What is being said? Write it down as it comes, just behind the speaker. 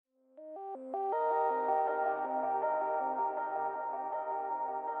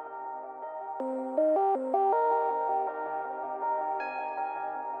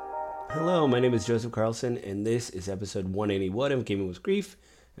Hello, my name is Joseph Carlson, and this is episode 181 of Gaming with Grief,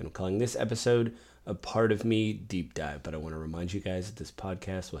 and I'm calling this episode A Part of Me Deep Dive. But I want to remind you guys that this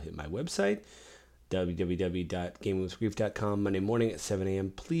podcast will hit my website, www.gamingwithgrief.com, Monday morning at 7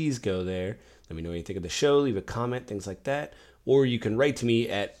 a.m. Please go there. Let me know what you think of the show, leave a comment, things like that. Or you can write to me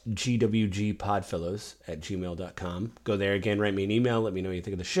at gwgpodfellows@gmail.com. Go there again, write me an email, let me know what you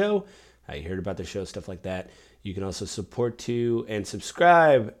think of the show, how you heard about the show, stuff like that. You can also support to and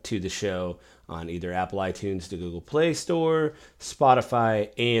subscribe to the show on either Apple iTunes, the Google Play Store, Spotify,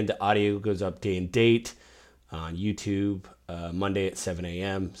 and the audio goes up day and date on YouTube Monday at 7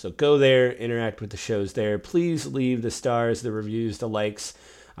 a.m. So go there, interact with the shows there. Please leave the stars, the reviews, the likes.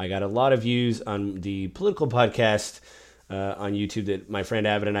 I got a lot of views on the political podcast on YouTube that my friend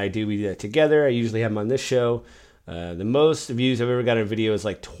Avid and I do. We do that together. I usually have them on this show. The most views I've ever got on a video is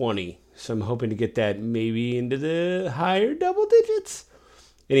like 20. So I'm hoping to get that maybe into the higher double digits.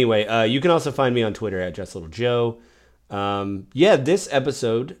 Anyway, you can also find me on Twitter at JustLittleJoe. This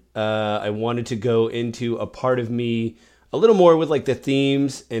episode, I wanted to go into a part of me a little more with like the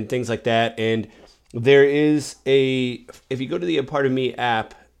themes and things like that. And there is if you go to the A Part of Me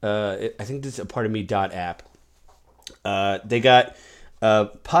app, I think this is apartofme.app. They got a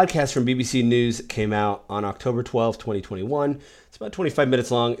podcast from BBC News that came out on October 12th, 2021. It's about 25 minutes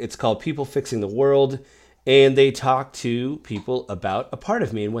long. It's called People Fixing the World. And they talk to people about A Part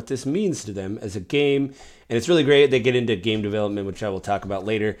of Me and what this means to them as a game. And it's really great. They get into game development, which I will talk about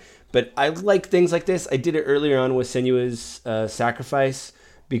later. But I like things like this. I did it earlier on with Senua's Sacrifice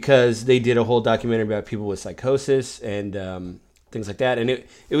because they did a whole documentary about people with psychosis and things like that. And it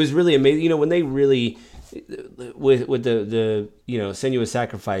was really amazing. You know, when they really, with the Senua's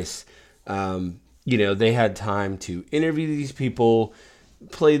Sacrifice, they had time to interview these people,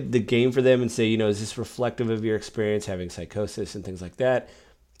 play the game for them and say, is this reflective of your experience having psychosis and things like that.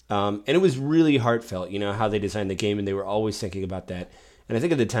 And it was really heartfelt, how they designed the game, and they were always thinking about that. And I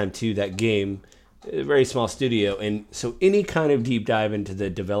think at the time, too, that game, a very small studio, and so any kind of deep dive into the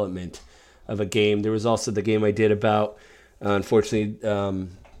development of a game. There was also the game I did about, unfortunately,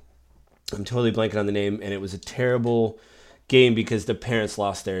 I'm totally blanking on the name, and it was a terrible game because the parents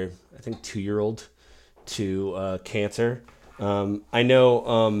lost their, I think, 2-year-old to cancer. I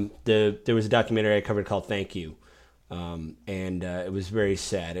know there was a documentary I covered called Thank You, and it was very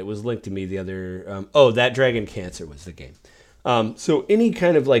sad. It was linked to me the other... That Dragon Cancer was the game. So any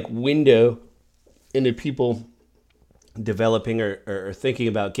kind of like window into people developing or thinking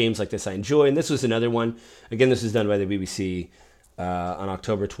about games like this I enjoy, and this was another one. Again, this was done by the BBC on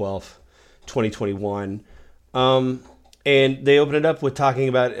October 12th, 2021. And they open it up with talking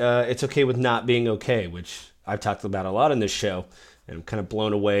about it's okay with not being okay, which I've talked about a lot on this show, and I'm kind of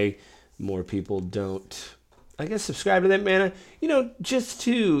blown away. More people don't, I guess, subscribe to that, man. Just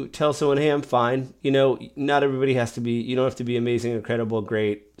to tell someone, hey, I'm fine. Not everybody has to be, you don't have to be amazing, incredible,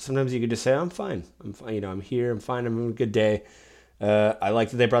 great. Sometimes you could just say, I'm fine. I'm fine. I'm here. I'm fine. I'm having a good day. I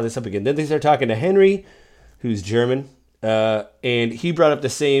like that they brought this up again. Then they start talking to Henry, who's German, and he brought up the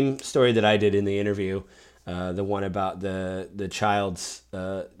same story that I did in the interview, the one about the child's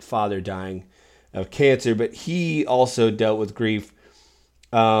father dying of cancer, but he also dealt with grief.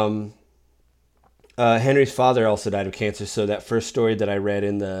 Henry's father also died of cancer, so that first story that I read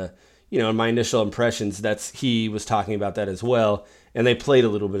in the, in my initial impressions, he was talking about that as well, and they played a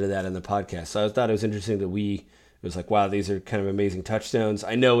little bit of that in the podcast. So I thought it was interesting that it was like, wow, these are kind of amazing touchstones.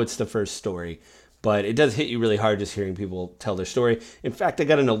 I know it's the first story, but it does hit you really hard just hearing people tell their story. In fact, I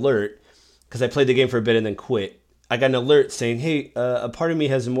got an alert, because I played the game for a bit and then quit. I got an alert saying, hey, a part of me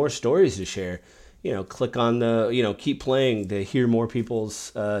has more stories to share. Click on the, keep playing to hear more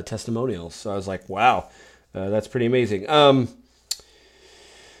people's testimonials. So I was like, wow, that's pretty amazing.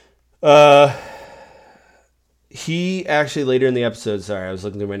 He actually later in the episode, sorry, I was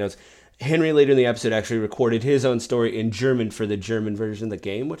looking through my notes. Henry later in the episode actually recorded his own story in German for the German version of the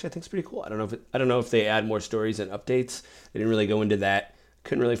game, which I think is pretty cool. I don't know if they add more stories and updates. They didn't really go into that.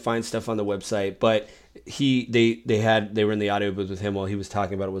 Couldn't really find stuff on the website, but they were in the audio booth with him while he was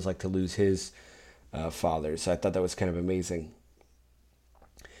talking about what it was like to lose his father. So I thought that was kind of amazing.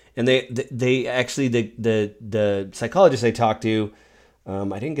 And they actually, the psychologist I talked to,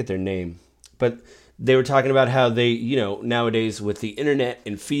 I didn't get their name, but they were talking about how they, nowadays with the internet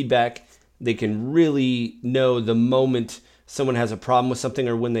and feedback, they can really know the moment someone has a problem with something,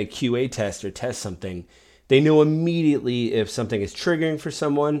 or when they QA test or test something, they know immediately if something is triggering for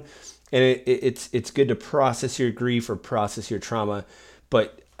someone. And it's good to process your grief or process your trauma,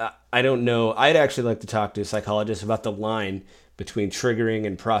 but I don't know. I'd actually like to talk to a psychologist about the line between triggering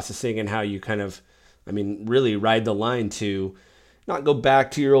and processing, and how you kind of, really ride the line to not go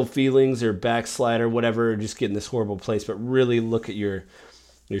back to your old feelings or backslide or whatever, or just get in this horrible place, but really look at your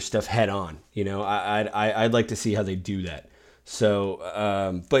stuff head on. I'd like to see how they do that.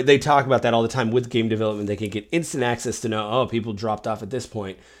 So, but they talk about that all the time with game development. They can get instant access to know, oh, people dropped off at this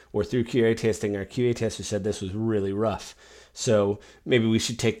point, or through QA testing, our QA tester said this was really rough. So maybe we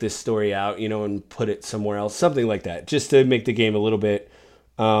should take this story out, and put it somewhere else, something like that, just to make the game a little bit,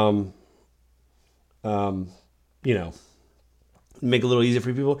 make it a little easier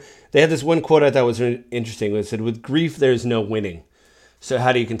for people. They had this one quote I thought was interesting. It said, "With grief, there's no winning." So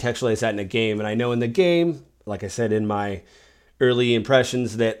how do you contextualize that in a game? And I know in the game, like I said in my early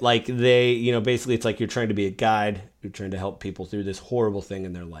impressions, that like they, basically it's like you're trying to be a guide. You're trying to help people through this horrible thing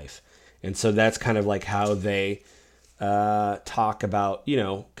in their life. And so that's kind of like how they talk about,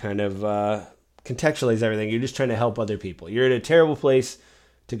 contextualize everything. You're just trying to help other people. You're in a terrible place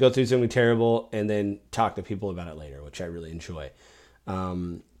to go through something terrible and then talk to people about it later, which I really enjoy.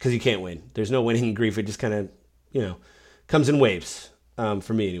 Because you can't win. There's no winning in grief. It just kind of, comes in waves,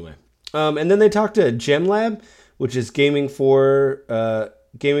 for me anyway. And then they talked to Gem Lab, which is gaming for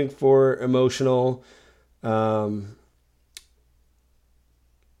emotional,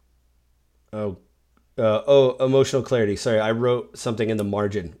 emotional clarity. Sorry, I wrote something in the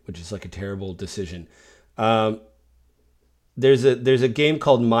margin, which is like a terrible decision. There's a game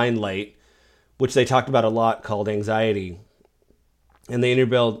called Mindlight, which they talked about a lot, called Anxiety, and they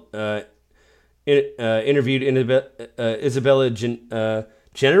interviewed Isabella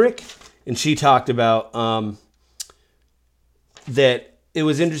Generic, and she talked about that it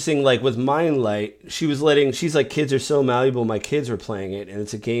was interesting. Like with Mindlight, she's like, kids are so malleable. My kids were playing it, and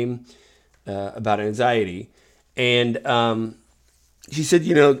it's a game about anxiety, and she said,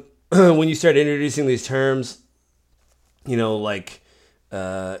 when you start introducing these terms, how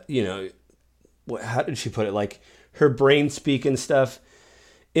did she put it? Like her brain speak and stuff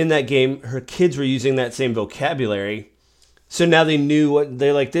in that game, her kids were using that same vocabulary. So now they knew what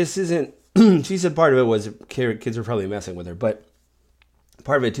they're like. This isn't, she said part of it was kids were probably messing with her, but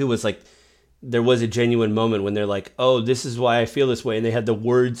part of it too was like, there was a genuine moment when they're like, oh, this is why I feel this way. And they had the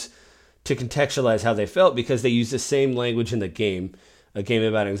words to contextualize how they felt because they used the same language in the game, a game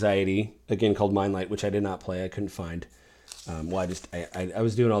about anxiety, again called Mindlight, which I did not play. I couldn't find. I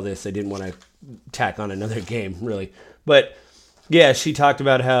was doing all this. I didn't want to tack on another game, really. But yeah, she talked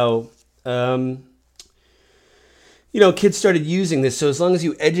about how, kids started using this. So as long as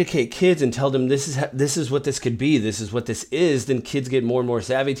you educate kids and tell them this is what this could be, this is what this is, then kids get more and more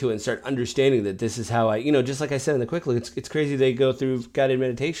savvy to it and start understanding that this is how just like I said in the quick look, it's crazy they go through guided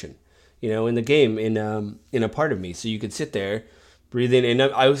meditation, in the game, in a part of me. So you could sit there, breathe in, and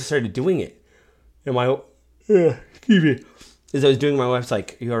I also started doing it. And excuse me. As I was doing, my wife's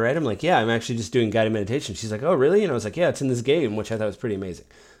like, "You all right?" I'm like, "Yeah, I'm actually just doing guided meditation." She's like, "Oh, really?" And I was like, "Yeah, it's in this game," which I thought was pretty amazing.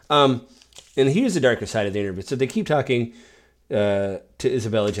 And here's the darker side of the interview. So they keep talking to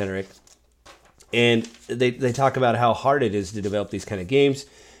Isabella Generic, and they talk about how hard it is to develop these kind of games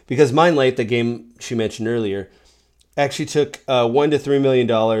because Mindlight, the game she mentioned earlier, actually took $1 to $3 million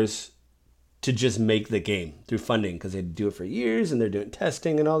to just make the game through funding because they do it for years and they're doing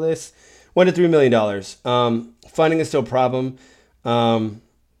testing and all this. $1 to $3 million. Funding is still a problem.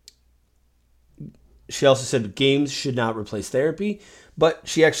 She also said games should not replace therapy, but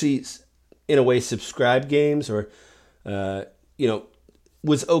she actually, in a way, subscribed games or,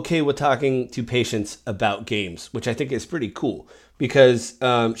 was okay with talking to patients about games, which I think is pretty cool because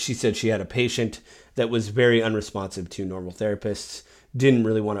she said she had a patient that was very unresponsive to normal therapists, didn't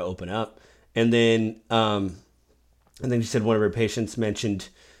really want to open up. And then she said one of her patients mentioned,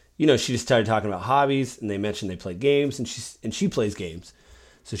 she just started talking about hobbies, and they mentioned they play games, and she plays games.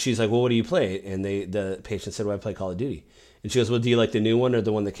 So she's like, "Well, what do you play?" And the patient said, "Well, I play Call of Duty." And she goes, "Well, do you like the new one or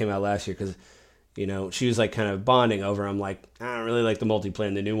the one that came out last year?" Because, she was like kind of bonding over. I'm like, I don't really like the multiplayer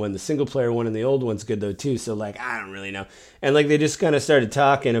in the new one. The single player one and the old one's good though too. So like, I don't really know. And like they just kind of started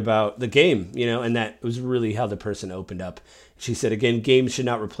talking about the game, and that was really how the person opened up. She said, again, games should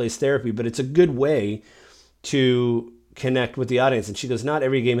not replace therapy, but it's a good way to connect with the audience. And she goes, not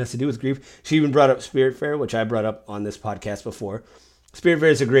every game has to do with grief. She even brought up Spiritfarer, which I brought up on this podcast before.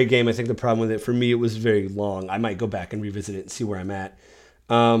 Spiritfarer is a great game. I think the problem with it, for me, it was very long. I might go back and revisit it and see where I'm at.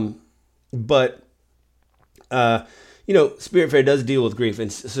 But Spiritfarer does deal with grief.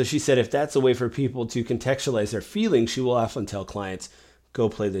 And so she said, if that's a way for people to contextualize their feelings, she will often tell clients, go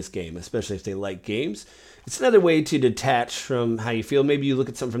play this game, especially if they like games. It's another way to detach from how you feel. Maybe you look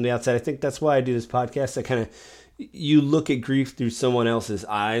at something from the outside. I think that's why I do this podcast. You look at grief through someone else's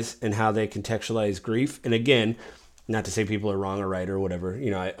eyes and how they contextualize grief. And again, not to say people are wrong or right or whatever.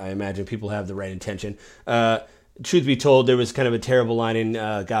 I imagine people have the right intention. truth be told, there was kind of a terrible line in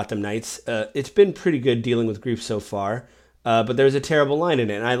Gotham Knights. It's been pretty good dealing with grief so far, but there's a terrible line in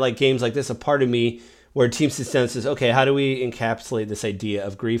it. And I like games like this. A part of me where Team System says, okay, how do we encapsulate this idea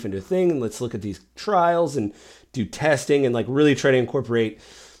of grief into a thing? And let's look at these trials and do testing and like really try to incorporate,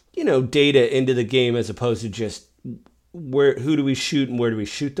 data into the game as opposed to just who do we shoot and where do we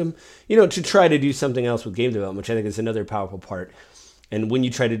shoot them? To try to do something else with game development, which I think is another powerful part. And when you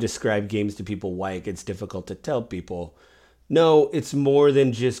try to describe games to people, why it gets difficult to tell people, no, it's more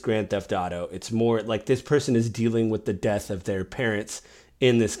than just Grand Theft Auto. It's more like this person is dealing with the death of their parents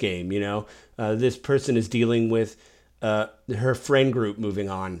in this game. This person is dealing with her friend group moving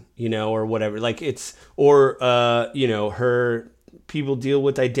on, or whatever. Like her people deal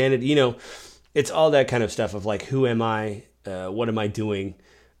with identity. It's all that kind of stuff of like, who am I? What am I doing?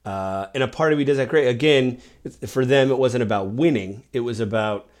 And a part of me does that great. Again, for them, it wasn't about winning. It was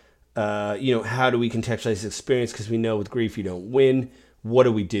about, how do we contextualize this experience? Because we know with grief, you don't win. What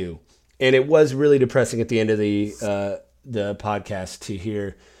do we do? And it was really depressing at the end of the podcast to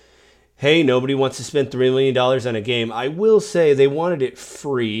hear, hey, nobody wants to spend $3 million on a game. I will say they wanted it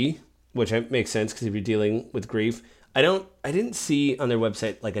free, which makes sense because if you're dealing with grief, I didn't see on their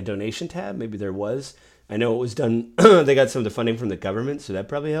website like a donation tab. Maybe there was. I know it was done. They got some of the funding from the government, so that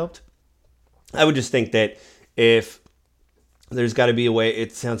probably helped. I would just think that if there's got to be a way,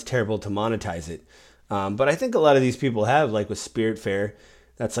 it sounds terrible to monetize it. But I think a lot of these people have, like with Spiritfarer,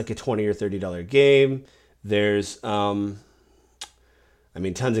 that's like a $20 or $30 game. There's, tons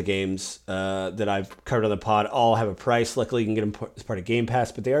of games that I've covered on the pod all have a price. Luckily, you can get them as part of Game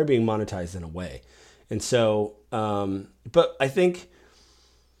Pass, but they are being monetized in a way. And so, but I think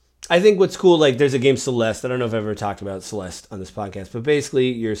what's cool, like there's a game Celeste. I don't know if I've ever talked about Celeste on this podcast, but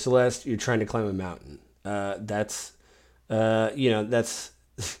basically you're Celeste, you're trying to climb a mountain. That's sometimes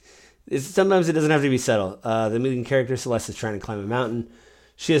it doesn't have to be subtle. The main character Celeste is trying to climb a mountain.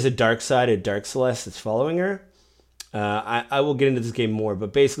 She has a dark side, a dark Celeste that's following her. I will get into this game more,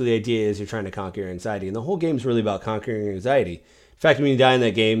 but basically the idea is you're trying to conquer your anxiety, and the whole game is really about conquering your anxiety. In fact, when you die in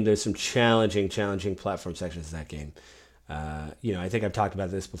that game, there's some challenging platform sections of that game. I think I've talked about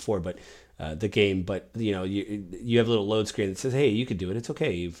this before, but the game, but you have a little load screen that says, hey, you could do it. It's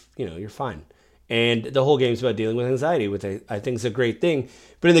okay. You're fine. And the whole game's about dealing with anxiety, which I think is a great thing.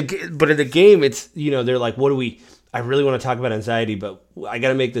 But in the game, it's, they're like, I really want to talk about anxiety, but I got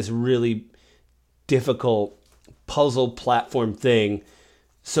to make this really difficult puzzle platform thing.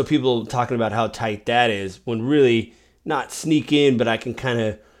 So people talking about how tight that is when really not sneak in, but I can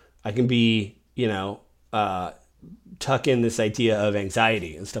be, tuck in this idea of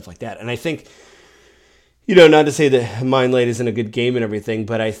anxiety and stuff like that. And I think, not to say that Mind Light isn't a good game and everything,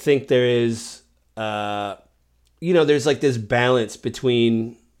 but I think there is, there's like this balance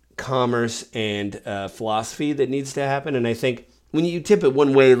between commerce and philosophy that needs to happen. And I think when you tip it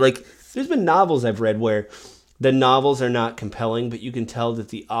one way, like there's been novels I've read where the novels are not compelling, but you can tell that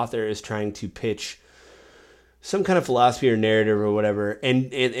the author is trying to pitch some kind of philosophy or narrative or whatever,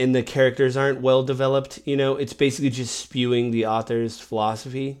 and the characters aren't well developed. It's basically just spewing the author's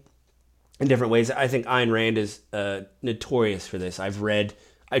philosophy in different ways. I think Ayn Rand is notorious for this. I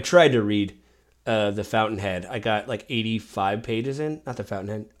tried to read The Fountainhead. I got like 85 pages in. Not The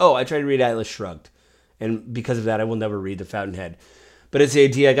Fountainhead. Oh, I tried to read Atlas Shrugged, and because of that, I will never read The Fountainhead. But it's the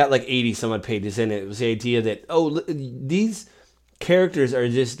idea, I got like 80 some odd pages in it. It was the idea that, these characters are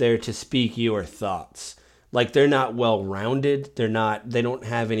just there to speak your thoughts. Like they're not well-rounded. They don't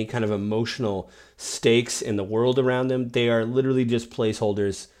have any kind of emotional stakes in the world around them. They are literally just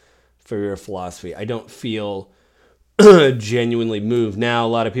placeholders for your philosophy. I don't feel genuinely moved. Now, a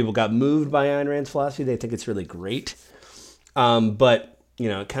lot of people got moved by Ayn Rand's philosophy. They think it's really great. But,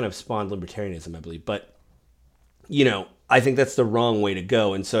 it kind of spawned libertarianism, I believe. But, I think that's the wrong way to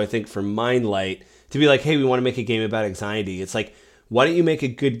go. And so I think for Mind Light to be like, hey, we want to make a game about anxiety. It's like, why don't you make a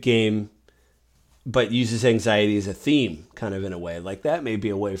good game but uses anxiety as a theme, kind of in a way. Like that may be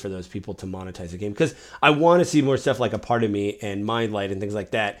a way for those people to monetize a game. Because I want to see more stuff like A Part of Me and Mind Light and things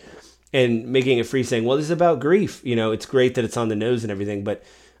like that. And making it free, saying, well, this is about grief. It's great that it's on the nose and everything, but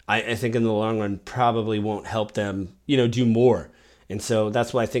I think in the long run probably won't help them, do more. And so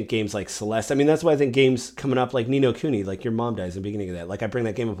that's why I think games like Celeste, that's why I think games coming up like Ni no Kuni, like your mom dies in the beginning of that. Like I bring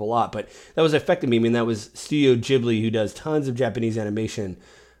that game up a lot, but that was affecting me. That was Studio Ghibli, who does tons of Japanese animation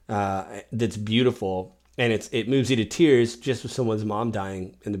that's beautiful, and it moves you to tears just with someone's mom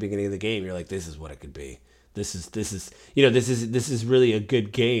dying in the beginning of the game. You're like, this is what it could be. This is really a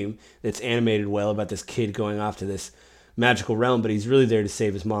good game that's animated well about this kid going off to this magical realm, but he's really there to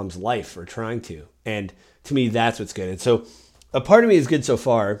save his mom's life, or trying to. And to me, that's what's good. And so A Part of Me is good so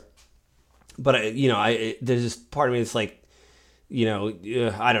far, but there's this part of me that's like,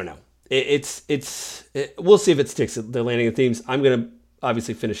 I don't know. We'll see if it sticks. The landing of themes. I'm gonna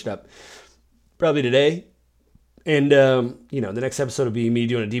obviously finish it up probably today, and the next episode will be me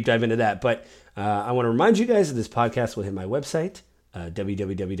doing a deep dive into that. But I want to remind you guys that this podcast will hit my website,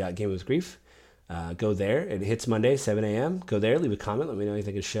 www.gamewithgrief. Go there. It hits Monday, 7 a.m. Go there, leave a comment, let me know what you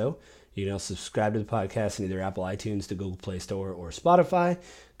think of the show. You can also subscribe to the podcast in either Apple iTunes, the Google Play Store, or Spotify.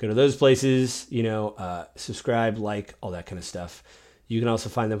 Go to those places, subscribe, like, all that kind of stuff. You can also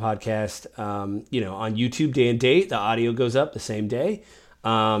find the podcast, on YouTube day and date. The audio goes up the same day.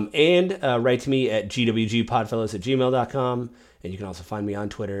 And write to me at gwgpodfellows@gmail.com. And you can also find me on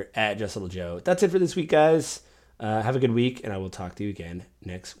Twitter at JustLittleJoe. That's it for this week, guys. Have a good week, and I will talk to you again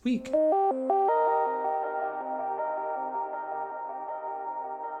next week.